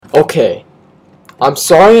Okay, I'm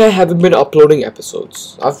sorry I haven't been uploading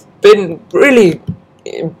episodes. I've been really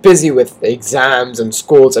busy with exams and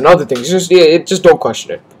schools and other things. Just don't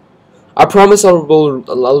question it. I promise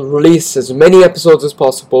I'll release as many episodes as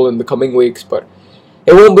possible in the coming weeks, but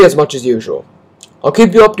it won't be as much as usual. I'll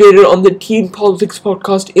keep you updated on the Teen Politics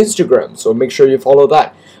Podcast Instagram, so make sure you follow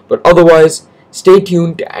that. But otherwise, stay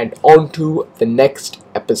tuned and on to the next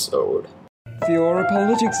episode. If you're a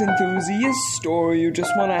politics enthusiast or you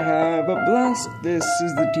just want to have a blast, this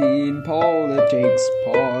is the Teen Politics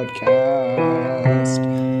Podcast.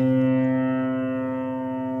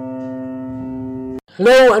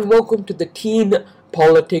 Hello and welcome to the Teen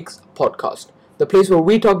Politics Podcast, the place where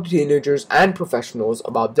we talk to teenagers and professionals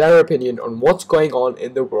about their opinion on what's going on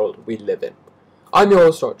in the world we live in. I'm your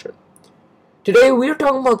host, Archer. Today we are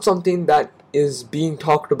talking about something that is being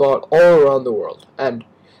talked about all around the world, and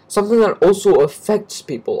something that also affects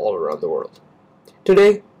people all around the world.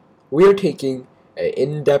 Today, we are taking an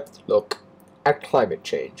in-depth look at climate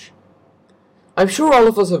change. I'm sure all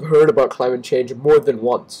of us have heard about climate change more than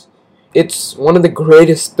once. It's one of the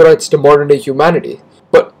greatest threats to modern-day humanity.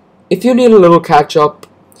 But if you need a little catch-up,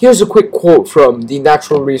 here's a quick quote from the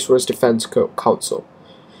Natural Resource Defense Council.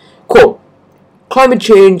 Quote, "Climate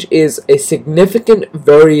change is a significant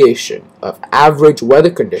variation of average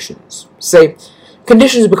weather conditions. Say,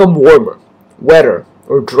 conditions become warmer, wetter,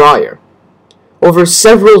 or drier over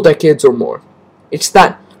several decades or more. It's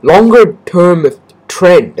that longer-term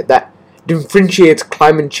trend that differentiates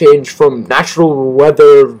climate change from natural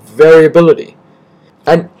weather variability.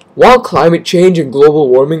 And while climate change and global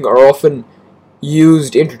warming are often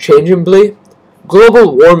used interchangeably,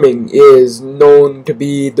 global warming is known to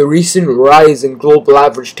be the recent rise in global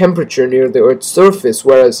average temperature near the Earth's surface,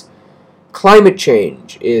 whereas climate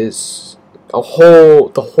change is the whole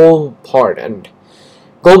part, and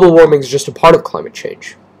global warming is just a part of climate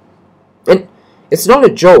change. And it's not a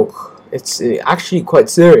joke, it's actually quite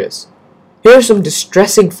serious. Here are some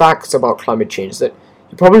distressing facts about climate change that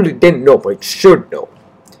you probably didn't know, but should know.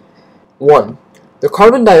 1. The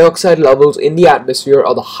carbon dioxide levels in the atmosphere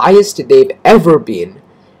are the highest they've ever been,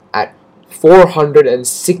 at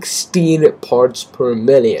 416 parts per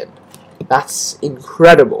million. That's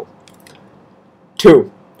incredible.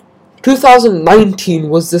 2. 2019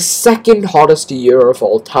 was the second hottest year of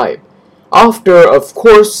all time, after, of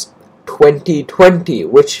course, 2020,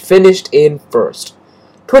 which finished in first.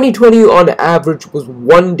 2020 on average was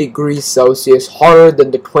 1 degree Celsius hotter than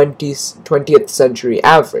the 20th century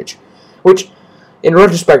average, which, in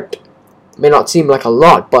retrospect, may not seem like a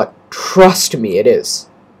lot, but trust me, it is.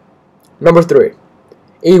 Number 3.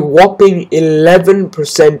 A whopping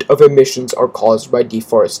 11% of emissions are caused by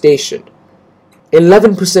deforestation.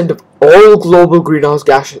 11% of all global greenhouse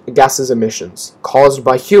gases emissions caused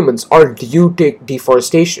by humans are due to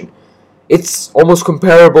deforestation. It's almost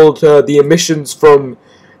comparable to the emissions from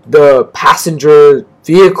the passenger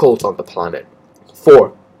vehicles on the planet.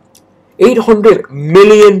 4. 800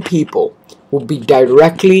 million people will be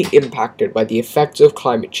directly impacted by the effects of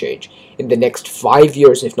climate change in the next 5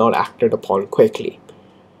 years if not acted upon quickly.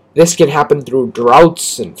 This can happen through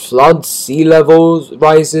droughts and floods, sea levels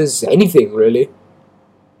rises, anything really.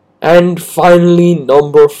 And finally,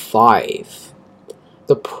 number 5.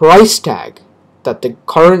 The price tag that the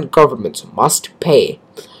current governments must pay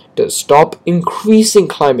to stop increasing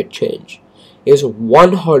climate change is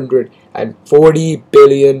 $140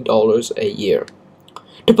 billion a year.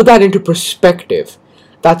 To put that into perspective,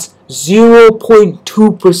 that's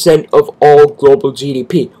 0.2% of all global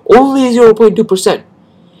GDP. Only 0.2%.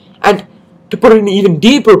 And to put it in even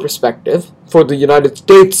deeper perspective, for the United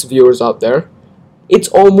States viewers out there, it's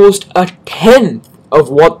almost a tenth of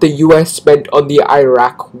what the US spent on the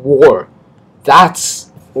Iraq war.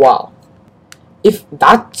 That's wow. If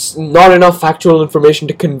that's not enough factual information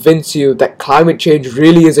to convince you that climate change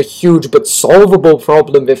really is a huge but solvable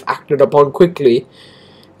problem if acted upon quickly,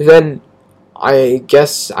 then I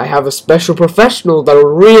guess I have a special professional that'll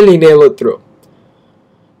really nail it through.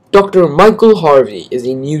 Dr. Michael Harvey is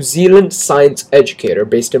a New Zealand science educator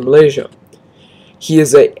based in Malaysia. He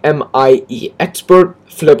is a MIE expert,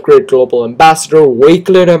 Flipgrid Global Ambassador,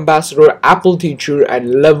 Wakelet Ambassador, Apple Teacher,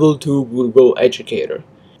 and Level 2 Google Educator.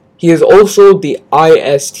 He is also the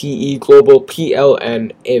ISTE Global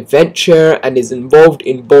PLN Event Chair and is involved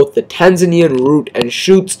in both the Tanzanian Root and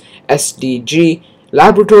Shoots SDG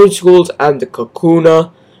laboratory schools and the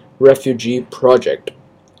Kakuna Refugee Project.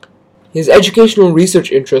 His educational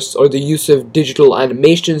research interests are the use of digital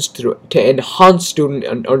animations to enhance student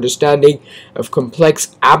understanding of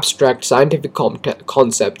complex, abstract scientific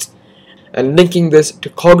concepts, and linking this to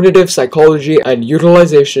cognitive psychology and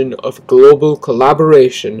utilization of global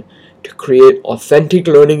collaboration to create authentic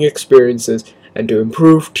learning experiences and to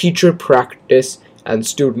improve teacher practice and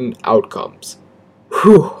student outcomes.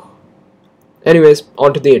 Whew. Anyways,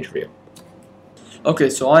 on to the interview. Okay,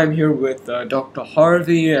 so I am here with Dr.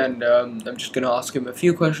 Harvey, and I'm just going to ask him a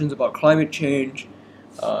few questions about climate change.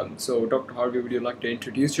 So, Dr. Harvey, would you like to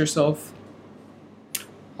introduce yourself?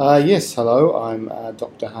 Yes, hello, I'm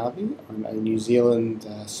Dr. Harvey. I'm a New Zealand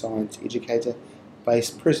science educator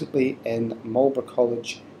based presently in Marlborough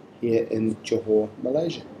College here in Johor,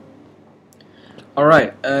 Malaysia.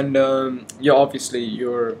 Alright, and obviously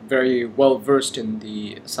you're very well versed in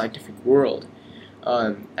the scientific world,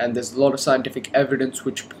 and there's a lot of scientific evidence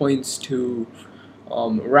which points to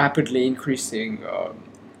rapidly increasing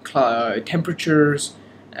temperatures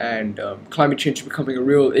and climate change becoming a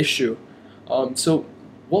real issue. So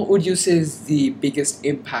what would you say is the biggest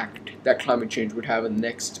impact that climate change would have in the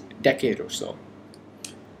next decade or so?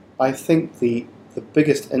 I think the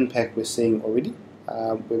biggest impact we're seeing already,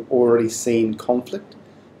 we've already seen conflict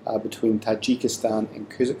between Tajikistan and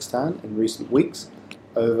Kazakhstan in recent weeks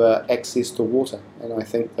over access to water, and I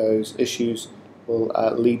think those issues will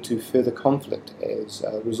lead to further conflict as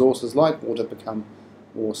resources like water become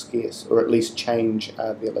more scarce, or at least change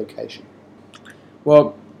their location.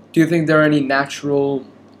 Well, do you think there are any natural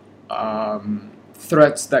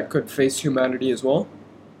threats that could face humanity as well?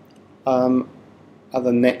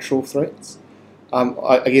 Other natural threats?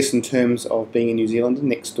 I guess in terms of being a New Zealander,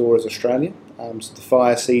 next door is Australia. So the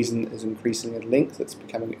fire season is increasing in length. It's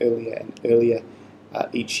becoming earlier and earlier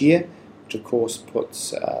each year, which of course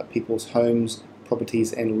puts people's homes,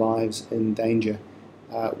 properties and lives in danger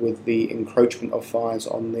with the encroachment of fires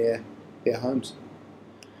on their homes.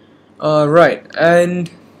 Right,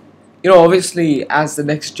 and obviously as the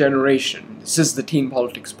next generation, this is the Teen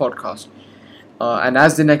Politics podcast, and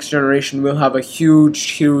as the next generation we'll have a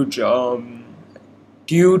huge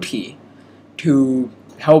duty to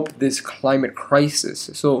help this climate crisis.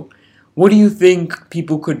 So what do you think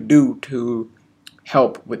people could do to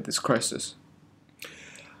help with this crisis?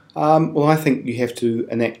 Well, I think you have to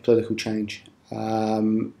enact political change.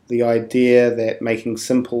 The idea that making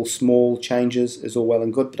simple, small changes is all well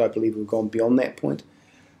and good, but I believe we've gone beyond that point.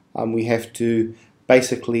 We have to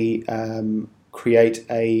basically create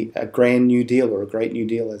a grand new deal, or a great new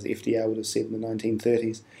deal, as FDR would have said in the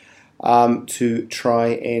 1930s, to try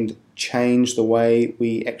and change the way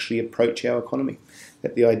we actually approach our economy.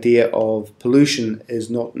 That the idea of pollution is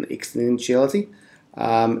not an exponentiality,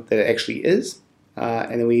 that it actually is,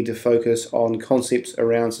 and we need to focus on concepts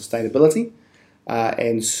around sustainability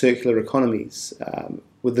and circular economies,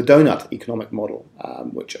 with the donut economic model,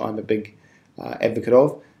 which I'm a big advocate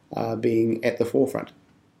of, being at the forefront.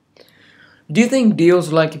 Do you think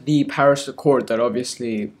deals like the Paris Accord that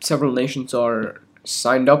obviously several nations are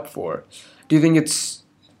signed up for, do you think it's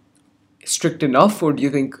strict enough, or do you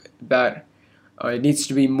think that it needs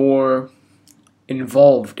to be more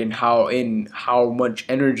involved in how much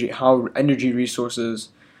energy resources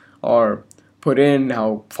are put in,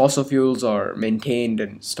 how fossil fuels are maintained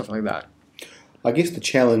and stuff like that? I guess the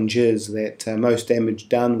challenge is that most damage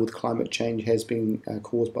done with climate change has been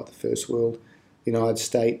caused by the First World, the United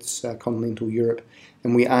States, continental Europe,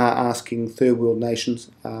 and we are asking third world nations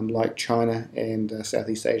like China and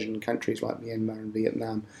Southeast Asian countries like Myanmar and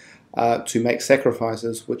Vietnam to make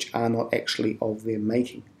sacrifices which are not actually of their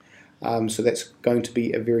making. So that's going to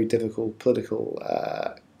be a very difficult political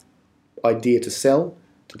idea to sell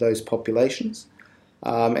to those populations.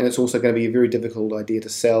 And it's also going to be a very difficult idea to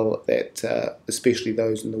sell that, especially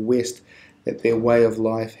those in the West, that their way of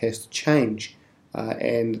life has to change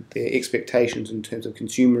and their expectations in terms of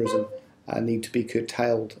consumerism need to be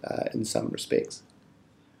curtailed in some respects.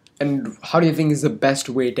 And how do you think is the best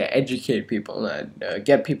way to educate people and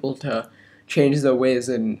get people to change their ways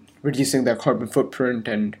in reducing their carbon footprint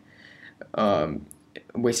and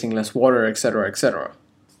wasting less water, etc., etc.?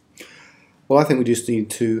 Well, I think we just need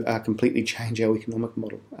to completely change our economic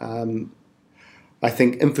model. I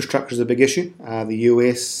think infrastructure is a big issue. The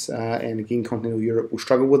US and again continental Europe will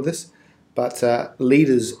struggle with this, but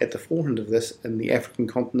leaders at the forefront of this in the African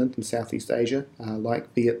continent and Southeast Asia,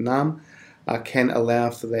 like Vietnam, can allow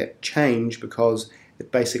for that change because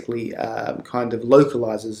it basically kind of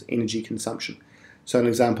localizes energy consumption. So an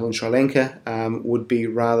example in Sri Lanka would be,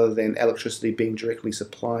 rather than electricity being directly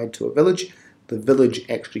supplied to a village, the village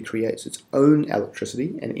actually creates its own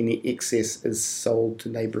electricity and any excess is sold to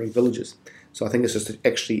neighbouring villages. So I think it's just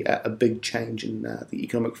actually a big change in the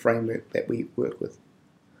economic framework that we work with.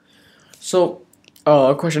 So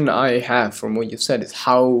A question I have from what you said is,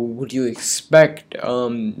 how would you expect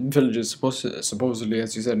villages, supposedly,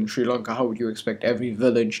 as you said, in Sri Lanka, how would you expect every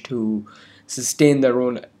village to sustain their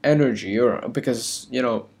own energy? Or because,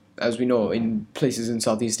 as we know, in places in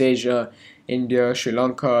Southeast Asia, India, Sri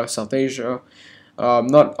Lanka, South Asia,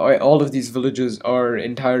 not all of these villages are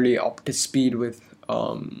entirely up to speed with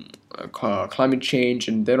climate change,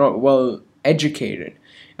 and they're not well educated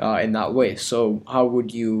in that way. So how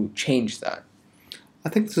would you change that? I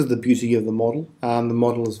think this is the beauty of the model. The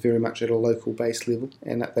model is very much at a local base level,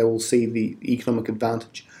 and that they will see the economic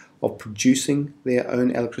advantage of producing their own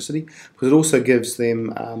electricity, because it also gives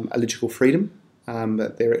them electrical freedom,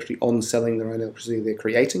 that they're actually on selling their own electricity they're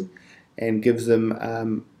creating, and gives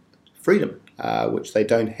them freedom, which they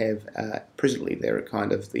don't have presently. They're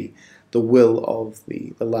kind of the will of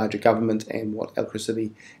the larger government and what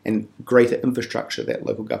electricity and greater infrastructure that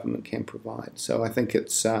local government can provide. So I think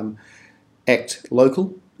it's act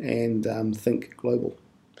local and think global.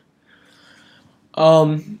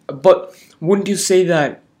 But wouldn't you say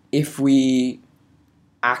that if we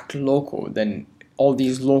act local, then all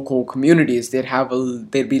these local communities,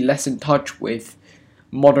 they'd be less in touch with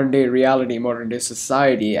modern day reality, modern day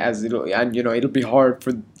society, it'll be hard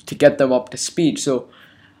to get them up to speed. So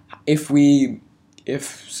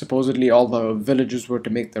if supposedly all the villages were to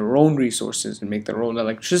make their own resources and make their own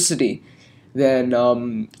electricity, then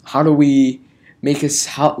how do we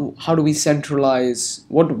how do we centralize?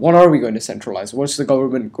 What are we going to centralize? What's the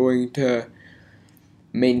government going to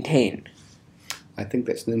maintain? I think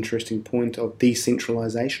that's an interesting point of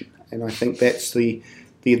decentralization, and I think that's the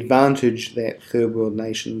advantage that third world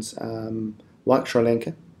nations like Sri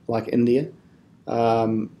Lanka, like India,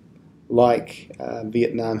 like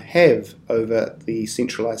Vietnam have over the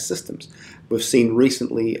centralized systems. We've seen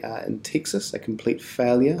recently in Texas a complete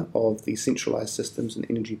failure of the centralized systems in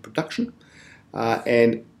energy production,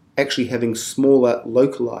 and actually having smaller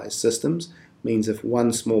localized systems means if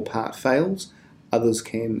one small part fails, others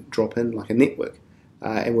can drop in like a network.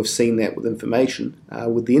 And we've seen that with information,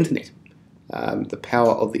 with the internet. The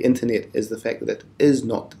power of the internet is the fact that it is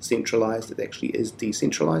not centralized, it actually is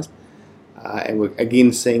decentralized. And we're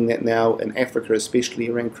again seeing that now in Africa, especially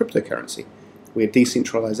around cryptocurrency, where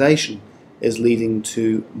decentralization is leading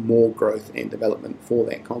to more growth and development for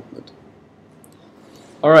that continent.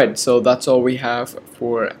 Alright, so that's all we have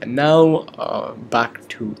for now. Back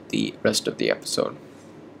to the rest of the episode.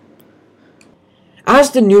 As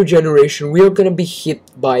the new generation, we are going to be hit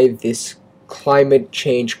by this climate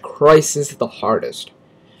change crisis the hardest,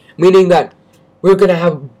 meaning that we're going to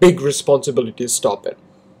have big responsibility to stop it.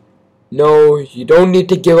 No, you don't need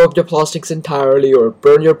to give up your plastics entirely or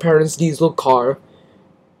burn your parents' diesel car.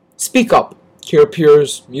 Speak up to your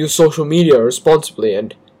peers, use social media responsibly,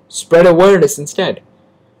 and spread awareness instead.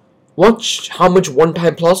 Watch how much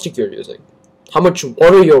one-time plastic you're using, how much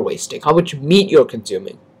water you're wasting, how much meat you're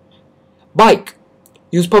consuming. Bike.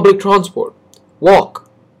 Use public transport. Walk.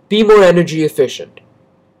 Be more energy efficient.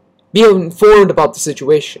 Be informed about the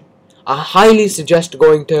situation. I highly suggest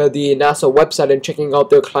going to the NASA website and checking out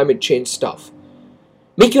their climate change stuff.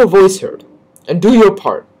 Make your voice heard and do your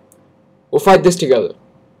part. We'll fight this together.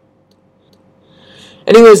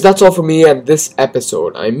 Anyways, that's all for me and this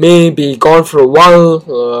episode. I may be gone for a while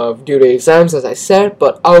due to exams, as I said,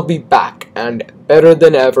 but I'll be back and better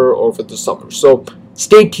than ever over the summer. So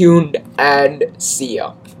stay tuned and see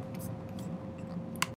ya.